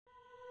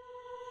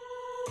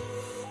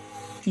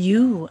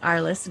You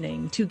are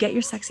listening to Get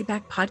Your Sexy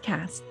Back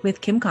podcast with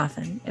Kim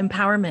Coffin,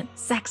 empowerment,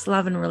 sex,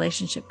 love, and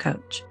relationship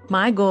coach.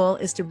 My goal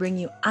is to bring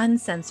you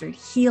uncensored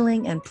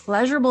healing and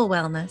pleasurable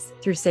wellness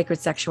through sacred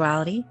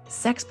sexuality,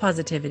 sex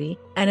positivity,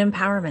 and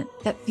empowerment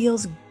that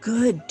feels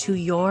good to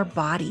your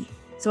body.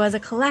 So as a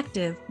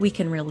collective, we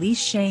can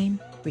release shame,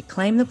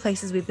 reclaim the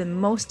places we've been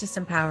most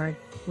disempowered,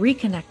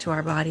 reconnect to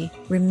our body,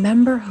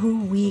 remember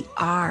who we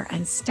are,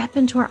 and step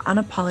into our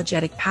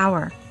unapologetic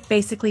power.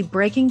 Basically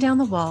breaking down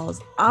the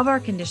walls of our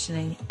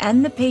conditioning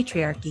and the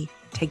patriarchy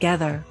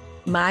together.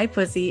 My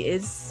pussy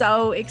is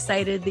so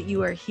excited that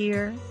you are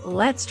here.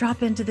 Let's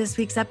drop into this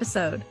week's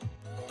episode.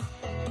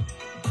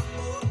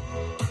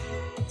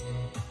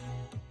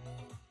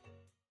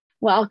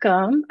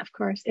 Welcome. Of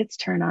course, it's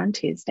Turn On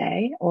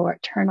Tuesday or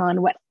Turn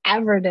On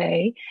whatever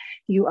day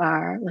you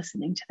are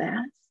listening to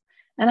this.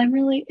 And I'm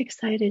really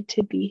excited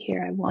to be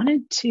here. I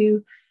wanted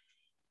to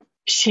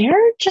share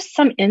just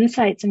some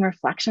insights and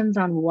reflections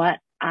on what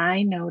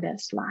I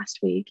noticed last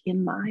week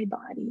in my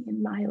body,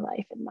 in my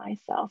life, in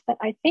myself, that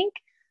I think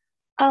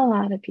a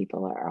lot of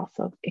people are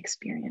also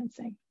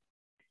experiencing.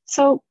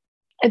 So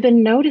I've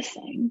been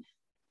noticing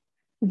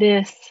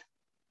this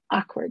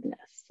awkwardness,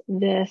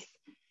 this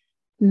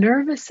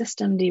nervous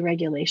system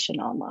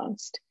deregulation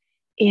almost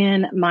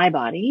in my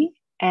body,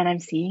 and I'm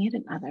seeing it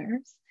in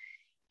others,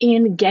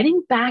 in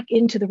getting back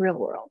into the real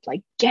world,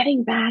 like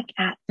getting back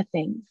at the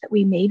things that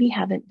we maybe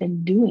haven't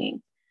been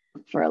doing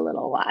for a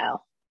little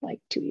while. Like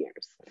 2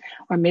 years,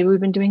 or maybe we've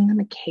been doing them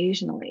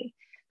occasionally,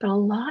 but a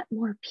lot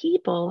more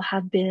people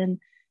have been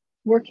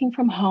working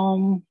from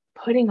home,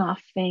 putting off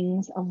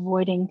things,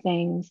 avoiding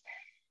things.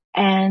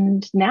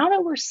 And now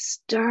that we're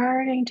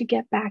starting to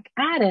get back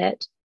at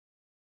it,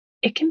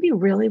 it can be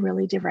really,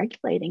 really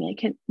deregulating. It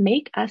can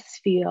make us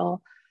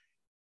feel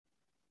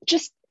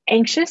just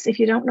anxious. If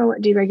you don't know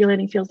what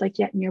deregulating feels like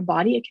yet in your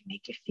body, it can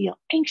make you feel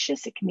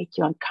anxious. It can make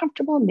you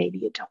uncomfortable. Maybe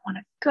you don't want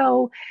to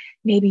go.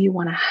 Maybe you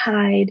want to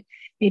hide.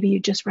 Maybe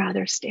you just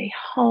rather stay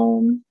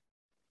home.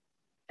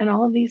 And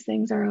all of these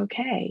things are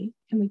okay.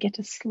 And we get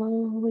to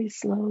slowly,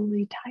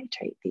 slowly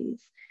titrate these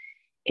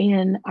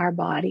in our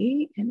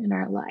body and in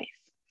our life.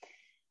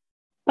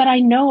 But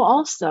I know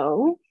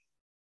also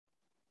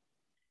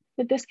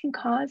that this can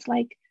cause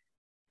like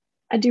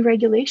a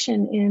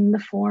deregulation in the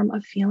form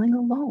of feeling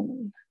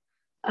alone,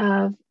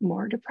 of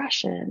more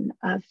depression,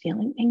 of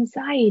feeling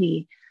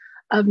anxiety,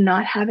 of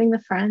not having the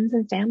friends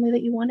and family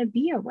that you want to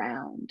be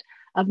around,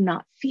 of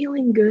not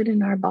feeling good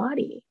in our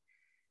body.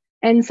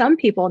 And some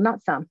people,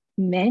 not some,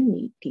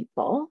 many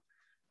people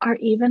are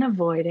even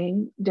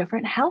avoiding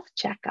different health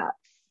checkups.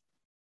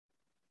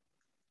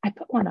 I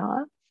put one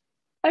off.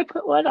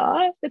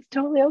 It's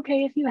totally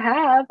okay if you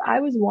have. I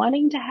was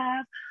wanting to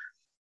have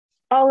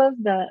all of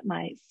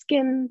my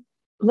skin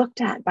looked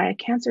at by a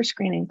cancer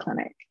screening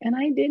clinic, and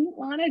I didn't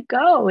want to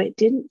go. It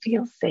didn't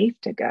feel safe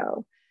to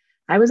go.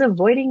 I was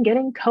avoiding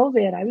getting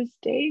COVID. I was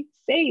staying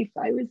safe.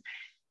 I was,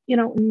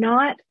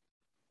 not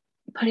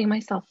putting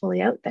myself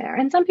fully out there.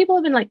 And some people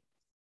have been like,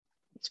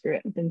 screw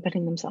it, been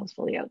putting themselves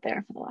fully out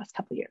there for the last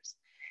couple of years.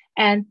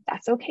 And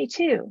that's okay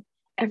too.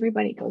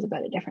 Everybody goes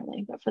about it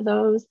differently. But for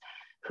those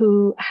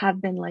who have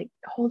been like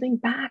holding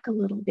back a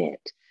little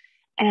bit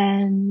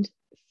and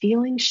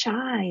feeling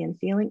shy and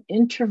feeling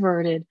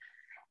introverted,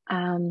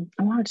 I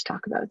wanted to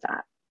talk about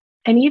that.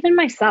 And even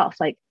myself,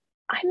 like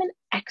I'm an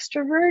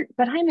extrovert,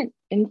 but I'm an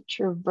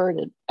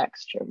introverted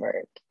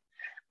extrovert.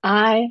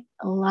 I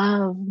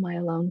love my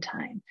alone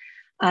time.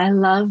 I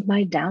love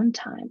my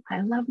downtime.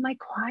 I love my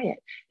quiet.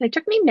 And it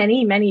took me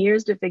many, many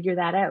years to figure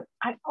that out.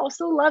 I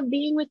also love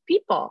being with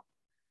people,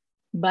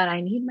 but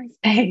I need my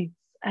space.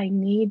 I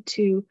need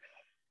to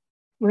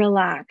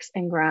relax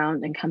and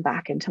ground and come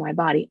back into my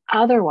body.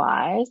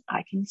 Otherwise,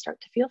 I can start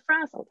to feel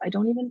frazzled.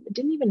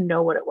 Didn't even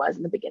know what it was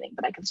in the beginning,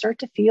 but I can start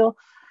to feel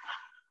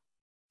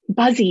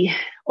buzzy,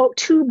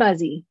 too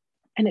buzzy.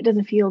 And it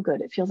doesn't feel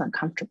good. It feels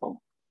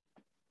uncomfortable.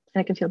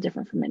 And it can feel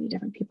different for many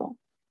different people.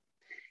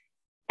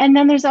 And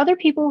then there's other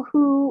people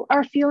who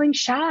are feeling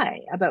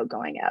shy about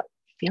going out,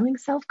 feeling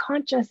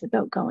self-conscious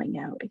about going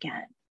out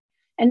again.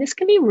 And this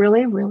can be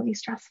really, really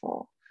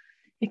stressful.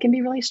 It can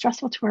be really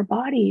stressful to our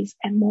bodies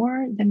and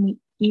more than we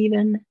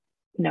even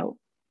know,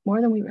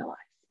 more than we realize.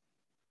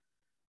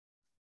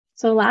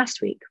 So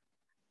last week,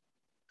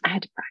 I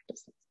had to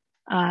practice this.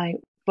 I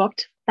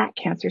booked that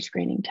cancer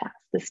screening test,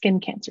 the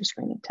skin cancer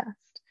screening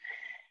test.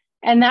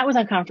 And that was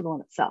uncomfortable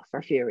in itself for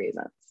a few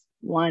reasons.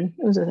 One,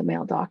 it was with a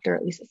male doctor,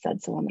 at least it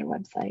said so on their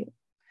website.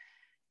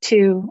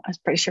 Two, I was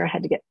pretty sure I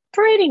had to get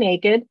pretty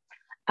naked.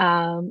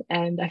 And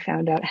I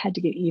found out I had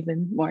to get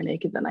even more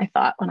naked than I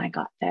thought when I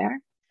got there.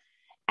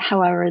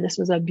 However, this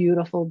was a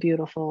beautiful,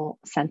 beautiful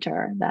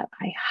center that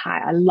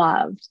I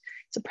loved.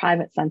 It's a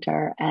private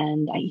center.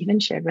 And I even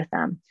shared with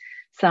them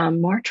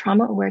some more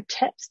trauma-aware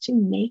tips to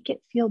make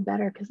it feel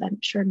better, because I'm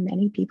sure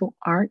many people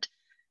aren't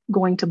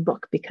going to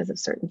book because of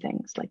certain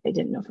things. Like they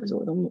didn't know if it was a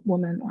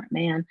woman or a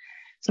man.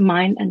 So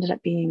mine ended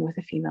up being with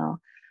a female,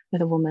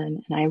 with a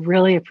woman, and I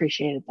really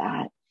appreciated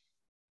that.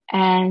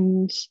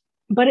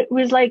 But it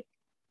was like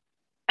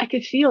I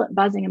could feel it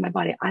buzzing in my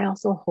body. I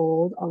also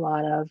hold a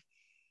lot of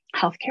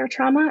healthcare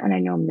trauma, and I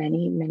know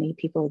many, many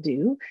people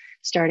do,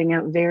 starting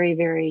out very,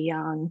 very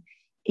young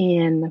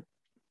in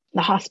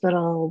the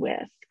hospital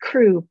with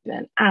croup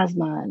and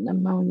asthma and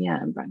pneumonia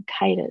and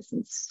bronchitis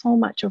and so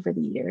much over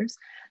the years.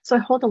 So I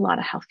hold a lot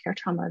of healthcare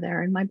trauma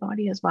there in my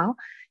body as well.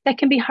 That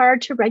can be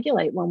hard to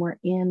regulate when we're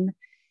in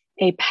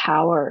a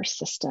power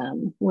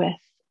system with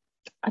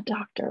a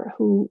doctor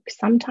who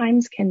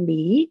sometimes can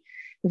be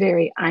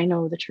very, I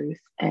know the truth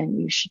and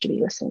you should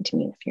be listening to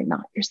me. If you're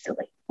not, you're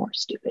silly or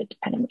stupid,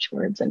 depending which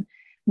words and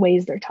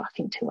ways they're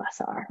talking to us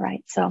are,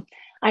 right? So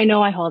I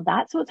know I hold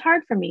that. So it's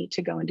hard for me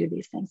to go and do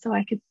these things. So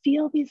I could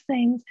feel these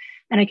things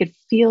and I could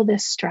feel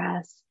this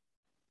stress.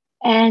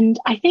 And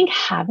I think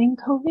having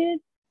COVID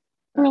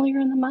earlier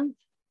in the month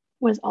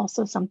was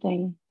also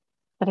something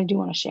that I do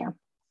want to share.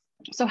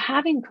 So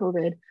having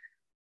COVID,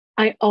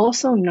 I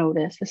also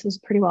noticed this is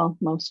pretty well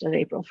most of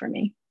April for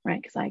me,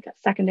 right? Because I got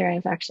secondary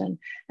infection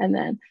and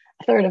then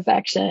a third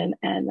infection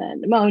and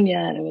then pneumonia.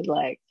 And it was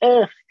like,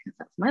 ugh, because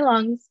that's my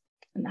lungs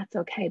and that's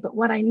okay. But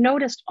what I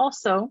noticed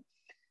also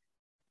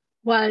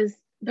was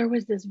there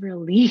was this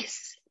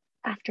release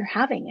after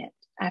having it,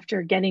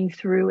 after getting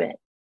through it,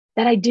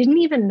 that I didn't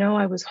even know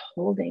I was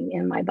holding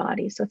in my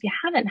body. So if you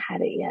haven't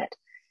had it yet,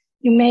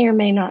 you may or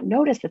may not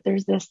notice that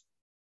there's this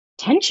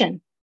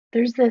tension,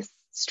 there's this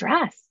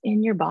stress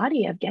in your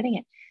body of getting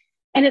it.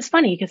 And it's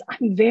funny because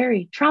I'm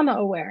very trauma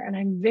aware and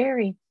I'm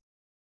very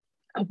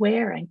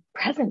aware and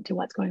present to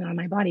what's going on in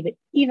my body. But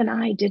even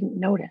I didn't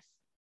notice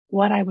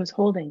what I was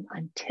holding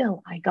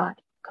until I got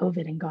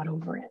COVID and got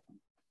over it.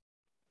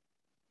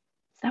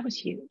 So that was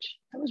huge.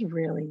 That was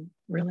really,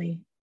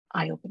 really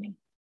eye-opening.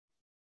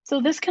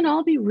 So this can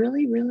all be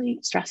really, really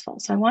stressful.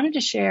 So I wanted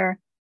to share,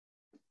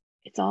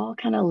 it's all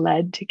kind of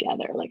led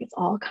together, like it's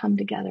all come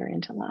together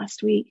into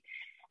last week.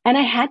 And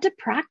I had to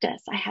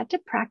practice. I had to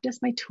practice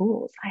my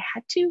tools. I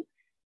had to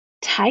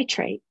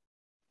titrate.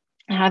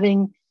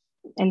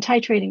 And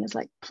titrating is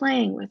like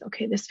playing with,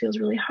 okay, this feels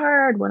really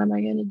hard. What am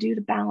I going to do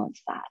to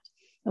balance that?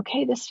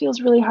 Okay, this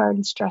feels really hard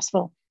and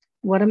stressful.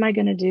 What am I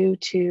going to do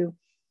to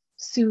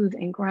soothe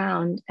and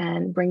ground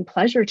and bring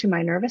pleasure to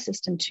my nervous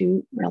system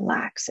to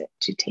relax it,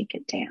 to take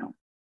it down,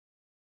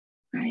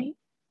 right?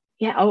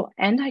 Yeah. Oh,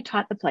 and I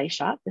taught the play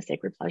shop, the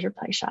Sacred Pleasure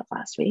Play Shop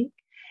last week.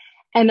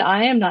 And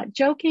I am not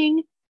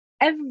joking.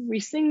 Every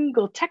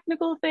single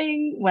technical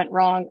thing went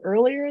wrong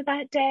earlier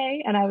that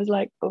day. And I was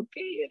like,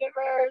 okay,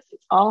 universe,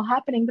 it's all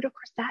happening. But of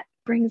course, that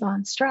brings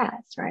on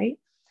stress, right?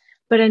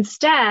 But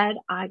instead,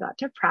 I got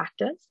to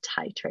practice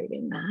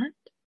titrating that.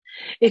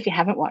 If you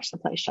haven't watched the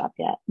Play Shop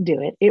yet,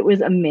 do it. It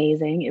was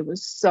amazing. It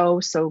was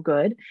so, so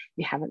good. If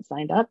you haven't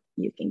signed up,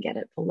 you can get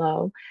it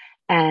below.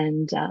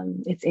 And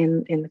it's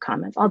in the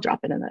comments. I'll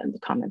drop it in the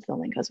comments, the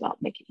link as well,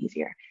 make it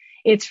easier.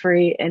 It's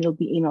free and it'll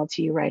be emailed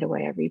to you right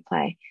away, a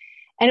replay.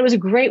 And it was a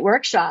great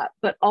workshop,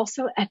 but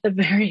also at the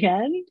very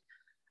end,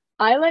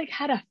 I like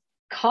had a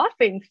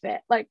coughing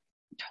fit, like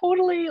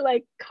totally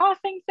like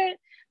coughing fit.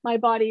 My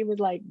body was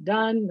like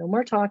done, no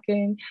more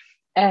talking.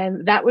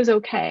 And that was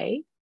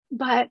okay.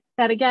 But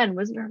that again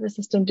was nervous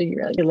system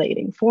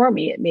deregulating for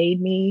me. It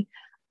made me,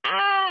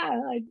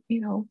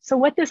 so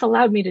what this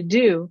allowed me to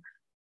do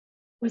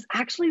was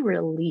actually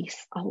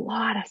release a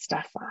lot of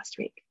stuff last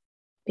week.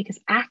 Because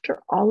after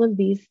all of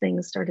these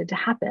things started to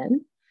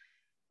happen,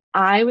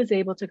 I was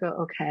able to go,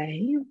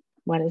 okay,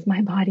 what does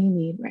my body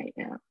need right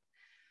now?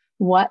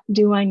 What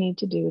do I need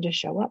to do to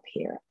show up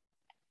here?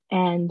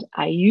 And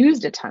I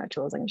used a ton of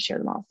tools. I'm going to share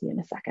them all with you in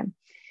a second.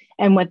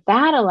 And what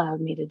that allowed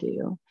me to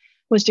do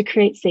was to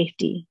create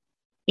safety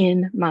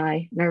in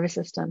my nervous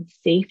system,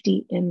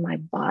 safety in my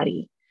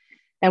body.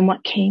 And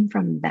what came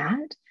from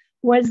that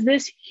was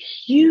this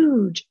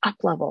huge up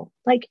level,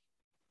 like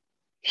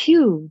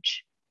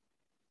huge.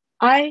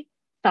 I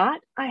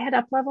thought I had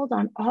up leveled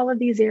on all of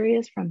these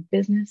areas, from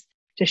business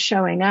to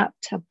showing up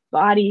to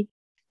body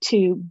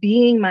to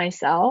being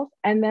myself.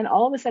 And then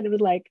all of a sudden it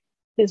was like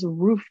this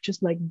roof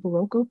just like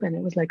broke open.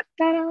 It was like,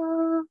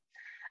 ta-da!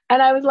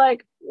 And I was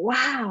like,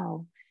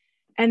 wow.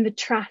 And the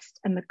trust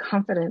and the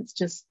confidence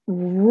just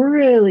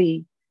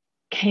really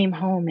came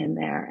home in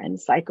there and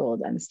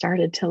cycled and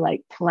started to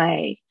like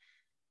play.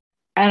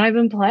 And I've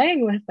been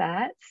playing with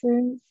that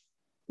since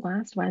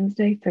last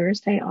Wednesday,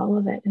 Thursday, all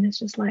of it. And it's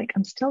just like,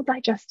 I'm still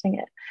digesting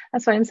it.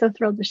 That's why I'm so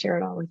thrilled to share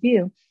it all with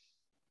you,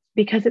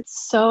 because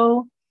it's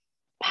so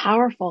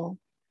powerful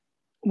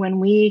when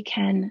we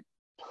can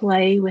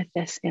play with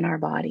this in our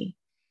body,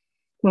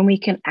 when we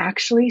can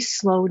actually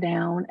slow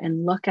down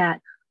and look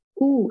at,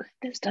 ooh,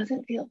 this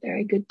doesn't feel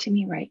very good to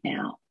me right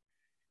now.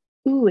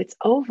 Ooh, it's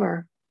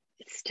over.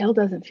 It still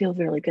doesn't feel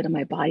really good in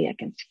my body. I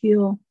can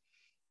feel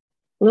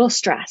a little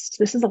stressed.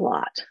 This is a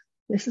lot.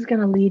 This is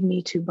going to lead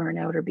me to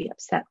burnout or be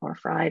upset or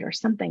fried or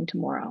something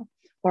tomorrow,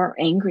 or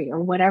angry or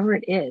whatever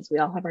it is. We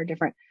all have our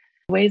different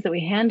ways that we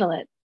handle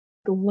it.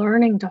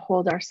 Learning to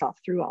hold ourselves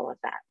through all of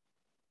that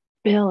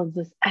builds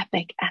this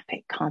epic,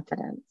 epic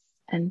confidence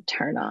and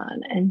turn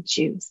on and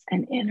juice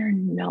and inner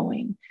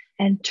knowing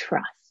and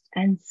trust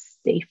and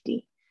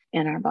safety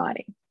in our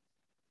body.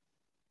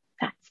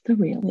 That's the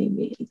really,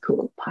 really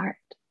cool part.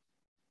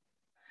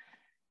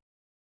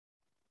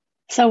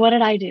 So what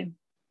did I do?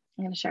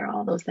 I'm going to share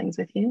all those things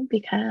with you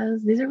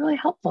because these are really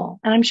helpful.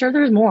 And I'm sure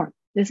there's more.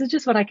 This is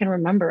just what I can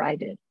remember I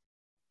did.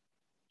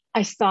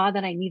 I saw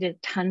that I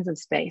needed tons of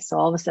space. So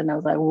all of a sudden I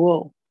was like,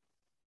 whoa,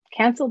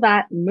 cancel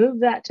that,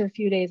 move that to a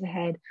few days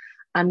ahead.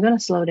 I'm going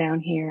to slow down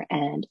here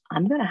and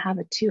I'm going to have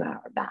a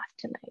 2-hour bath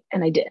tonight.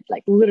 And I did,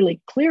 like,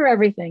 literally clear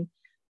everything.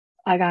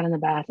 I got in the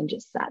bath and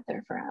just sat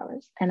there for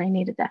hours, and I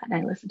needed that. And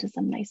I listened to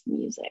some nice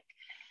music,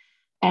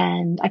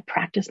 and I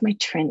practiced my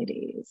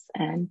trinities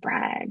and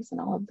brags and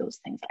all of those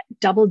things. I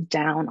doubled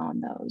down on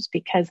those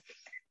because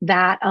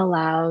that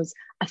allows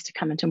us to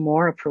come into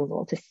more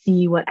approval, to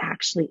see what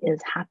actually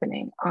is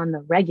happening on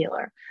the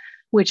regular,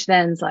 which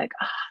then's like,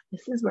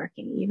 this is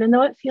working. Even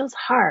though it feels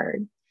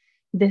hard,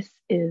 this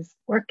is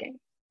working.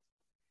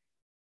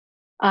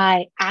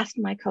 I asked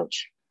my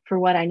coach for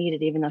what I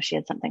needed, even though she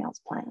had something else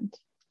planned,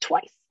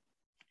 twice.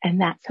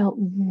 And that felt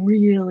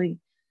really,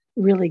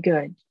 really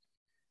good.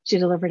 She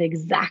delivered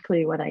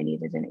exactly what I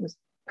needed, and it was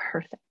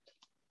perfect.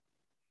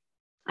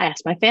 I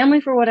asked my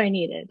family for what I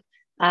needed.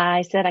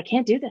 I said, I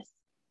can't do this.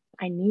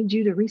 I need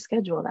you to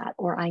reschedule that,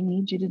 or I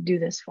need you to do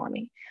this for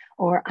me,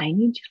 or I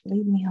need you to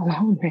leave me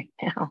alone right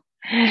now.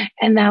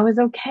 And that was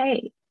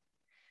okay.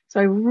 So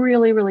I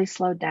really, really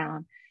slowed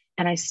down,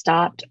 and I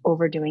stopped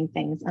overdoing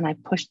things, and I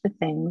pushed the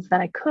things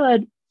that I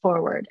could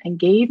forward and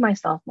gave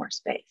myself more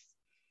space.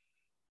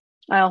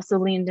 I also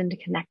leaned into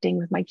connecting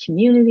with my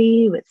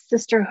community, with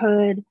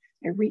sisterhood.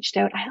 I reached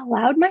out. I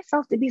allowed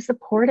myself to be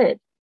supported,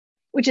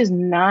 which is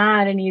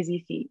not an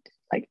easy feat.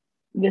 Like,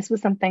 this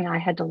was something I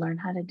had to learn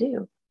how to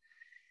do.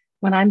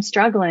 When I'm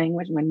struggling,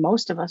 when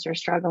most of us are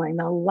struggling,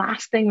 the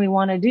last thing we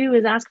want to do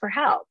is ask for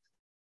help.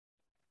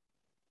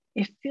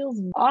 It feels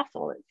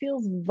awful. It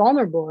feels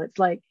vulnerable. It's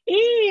like,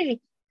 if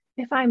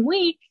I'm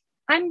weak,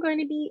 I'm going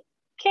to be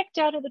kicked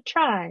out of the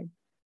tribe.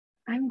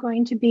 I'm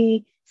going to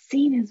be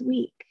seen as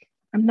weak.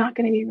 I'm not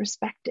going to be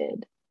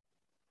respected.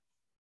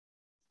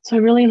 So I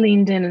really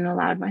leaned in and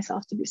allowed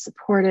myself to be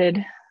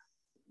supported.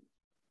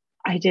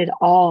 I did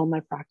all my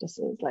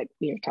practices, like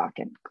we are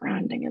talking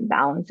grounding and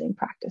balancing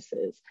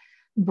practices,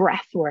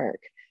 breath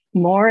work,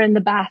 more in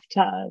the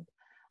bathtub,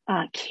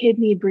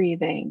 kidney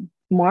breathing,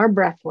 more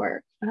breath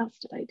work. What else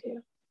did I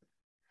do?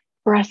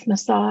 Breath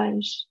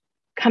massage,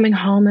 coming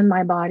home in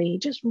my body,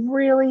 just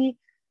really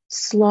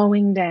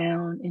slowing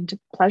down into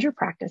pleasure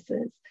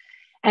practices.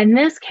 And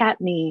this kept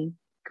me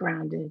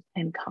grounded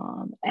and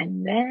calm.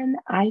 And then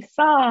I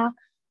saw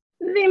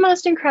the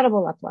most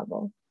incredible up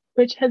level,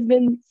 which has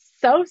been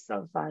so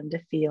fun to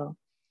feel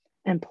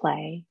and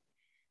play.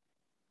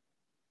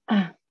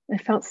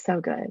 It felt so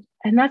good.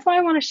 And that's why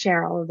I want to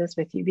share all of this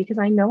with you, because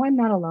I know I'm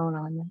not alone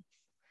on this.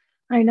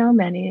 I know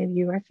many of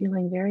you are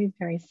feeling very,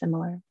 very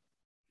similar.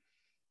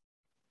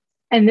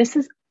 And this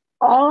is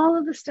all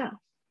of the stuff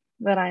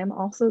that I am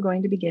also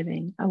going to be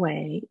giving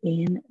away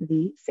in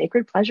the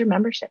Sacred Pleasure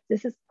membership.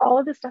 This is all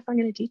of the stuff I'm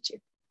going to teach you.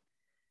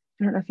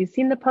 I don't know if you've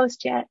seen the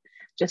post yet.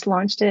 Just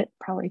launched it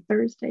probably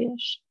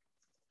Thursday-ish.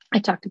 I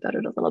talked about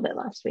it a little bit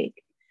last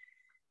week.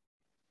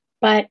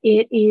 But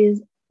it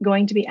is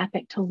going to be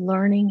epic to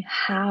learning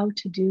how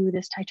to do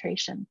this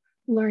titration,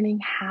 learning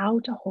how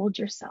to hold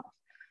yourself,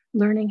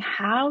 learning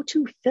how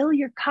to fill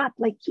your cup,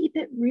 like keep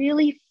it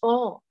really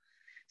full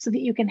so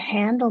that you can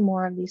handle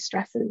more of these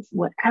stresses,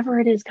 whatever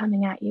it is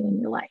coming at you in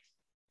your life,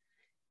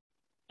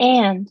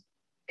 and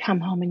come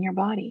home in your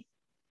body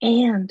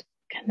and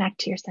connect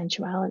to your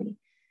sensuality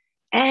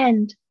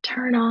and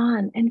turn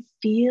on and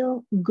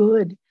feel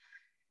good.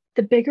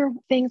 The bigger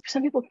things,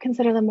 some people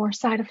consider them more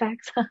side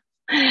effects.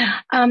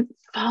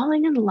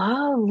 Falling in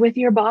love with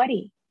your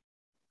body.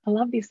 I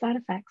love these side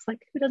effects.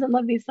 Like, who doesn't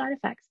love these side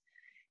effects?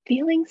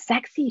 Feeling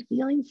sexy,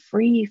 feeling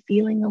free,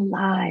 feeling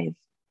alive.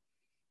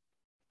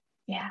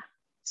 Yeah.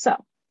 So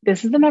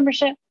this is the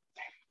membership.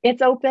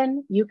 It's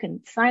open. You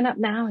can sign up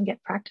now and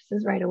get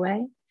practices right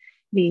away.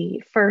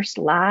 The first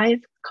live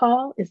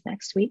call is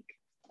next week.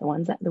 The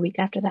ones that the week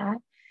after that.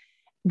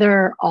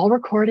 They're all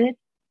recorded.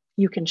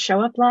 You can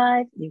show up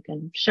live. You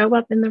can show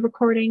up in the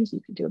recordings.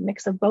 You can do a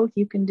mix of both.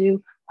 You can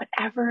do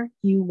whatever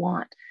you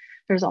want.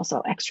 There's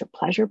also extra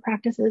pleasure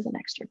practices and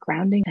extra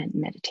grounding and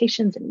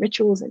meditations and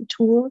rituals and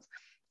tools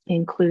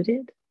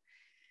included.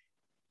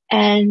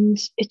 And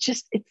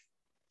it's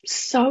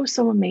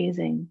so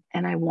amazing.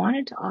 And I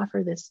wanted to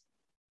offer this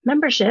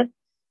membership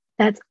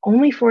that's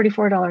only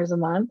 $44 a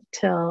month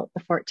till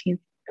the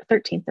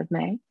 13th of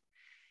May.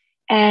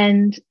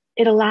 And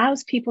it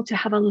allows people to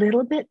have a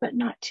little bit, but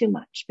not too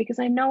much, because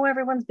I know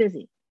everyone's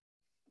busy.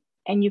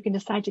 And you can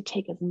decide to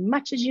take as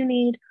much as you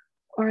need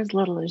or as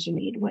little as you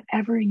need.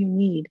 Whatever you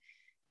need,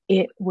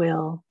 it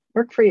will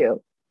work for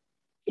you.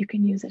 You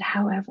can use it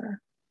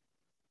however.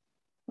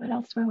 What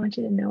else do I want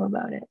you to know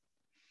about it?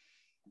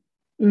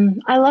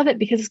 I love it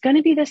because it's going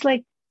to be this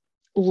like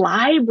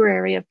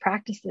library of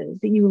practices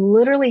that you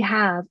literally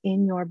have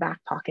in your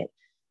back pocket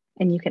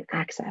and you can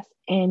access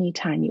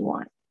anytime you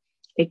want.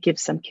 It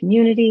gives some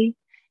community.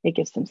 It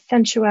gives some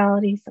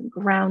sensuality, some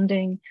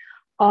grounding,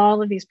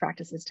 all of these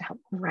practices to help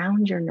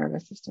ground your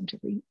nervous system, to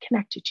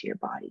reconnect you to your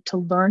body, to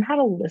learn how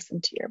to listen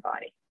to your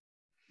body.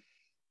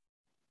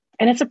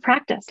 And it's a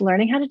practice.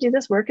 Learning how to do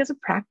this work is a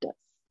practice.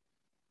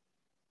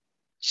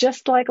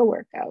 Just like a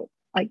workout,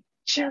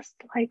 just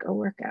like a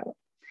workout.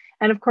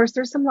 And of course,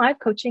 there's some live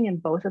coaching in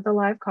both of the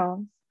live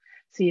calls.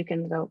 So you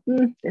can go,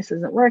 this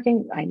isn't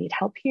working. I need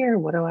help here.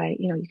 What do I,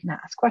 you can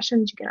ask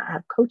questions. You can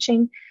have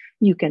coaching.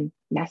 You can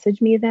message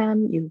me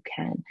them. You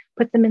can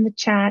put them in the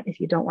chat. If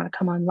you don't want to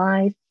come on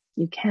live,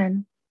 you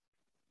can.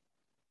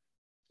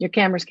 Your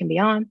cameras can be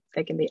on.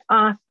 They can be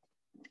off.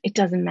 It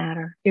doesn't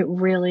matter. It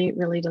really,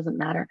 really doesn't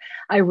matter.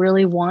 I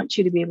really want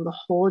you to be able to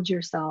hold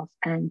yourself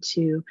and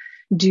to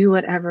do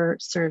whatever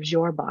serves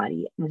your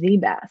body the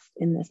best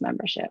in this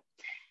membership.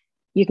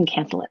 You can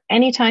cancel it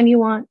anytime you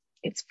want.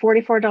 It's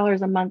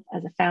 $44 a month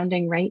as a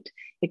founding rate.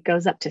 It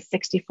goes up to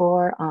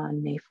 $64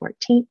 on May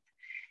 14th.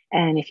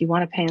 And if you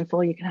want to pay in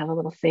full, you can have a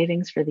little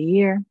savings for the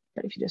year.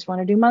 But if you just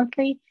want to do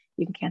monthly,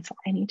 you can cancel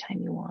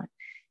anytime you want.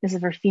 This is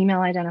for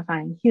female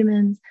identifying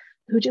humans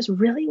who just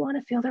really want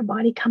to feel their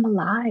body come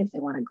alive. They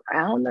want to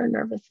ground their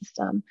nervous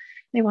system.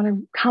 They want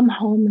to come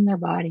home in their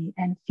body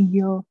and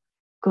feel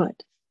good.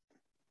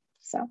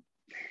 So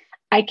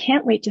I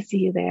can't wait to see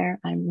you there.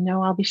 I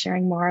know I'll be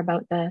sharing more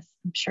about this.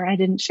 I'm sure I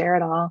didn't share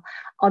it all.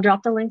 I'll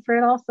drop the link for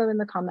it also in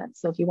the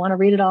comments. So if you want to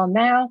read it all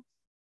now,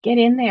 get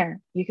in there.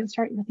 You can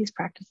start with these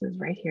practices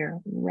right here,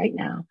 right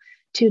now,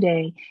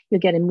 today.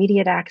 You'll get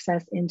immediate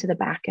access into the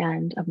back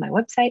end of my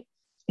website.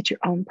 It's your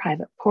own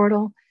private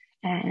portal,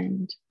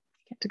 and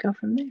you get to go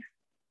from there.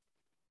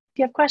 If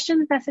you have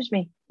questions, message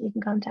me. You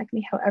can contact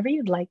me however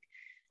you'd like,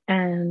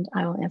 and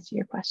I will answer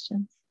your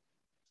questions.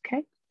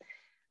 Okay?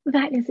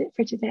 That is it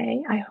for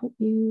today. I hope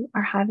you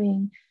are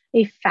having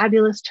a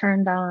fabulous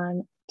Turned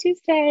On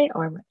Tuesday,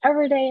 or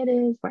whatever day it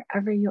is,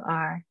 wherever you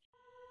are.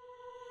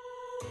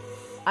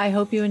 I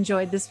hope you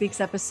enjoyed this week's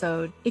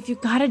episode. If you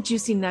got a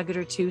juicy nugget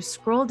or two,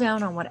 scroll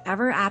down on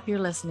whatever app you're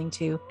listening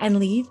to and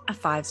leave a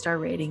 5-star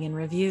rating and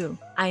review.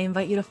 I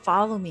invite you to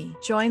follow me,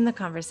 join the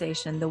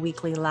conversation, the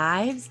weekly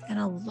lives, and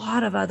a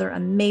lot of other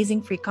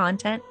amazing free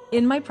content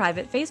in my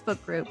private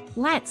Facebook group.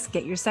 Let's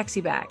get your sexy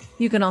back.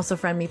 You can also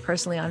friend me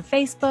personally on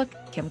Facebook,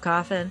 Kim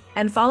Coffin,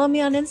 and follow me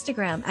on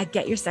Instagram at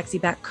Get Your Sexy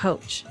Back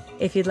Coach.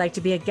 If you'd like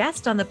to be a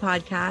guest on the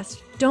podcast,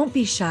 don't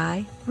be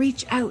shy.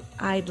 Reach out.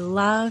 I'd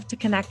love to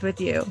connect with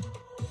you.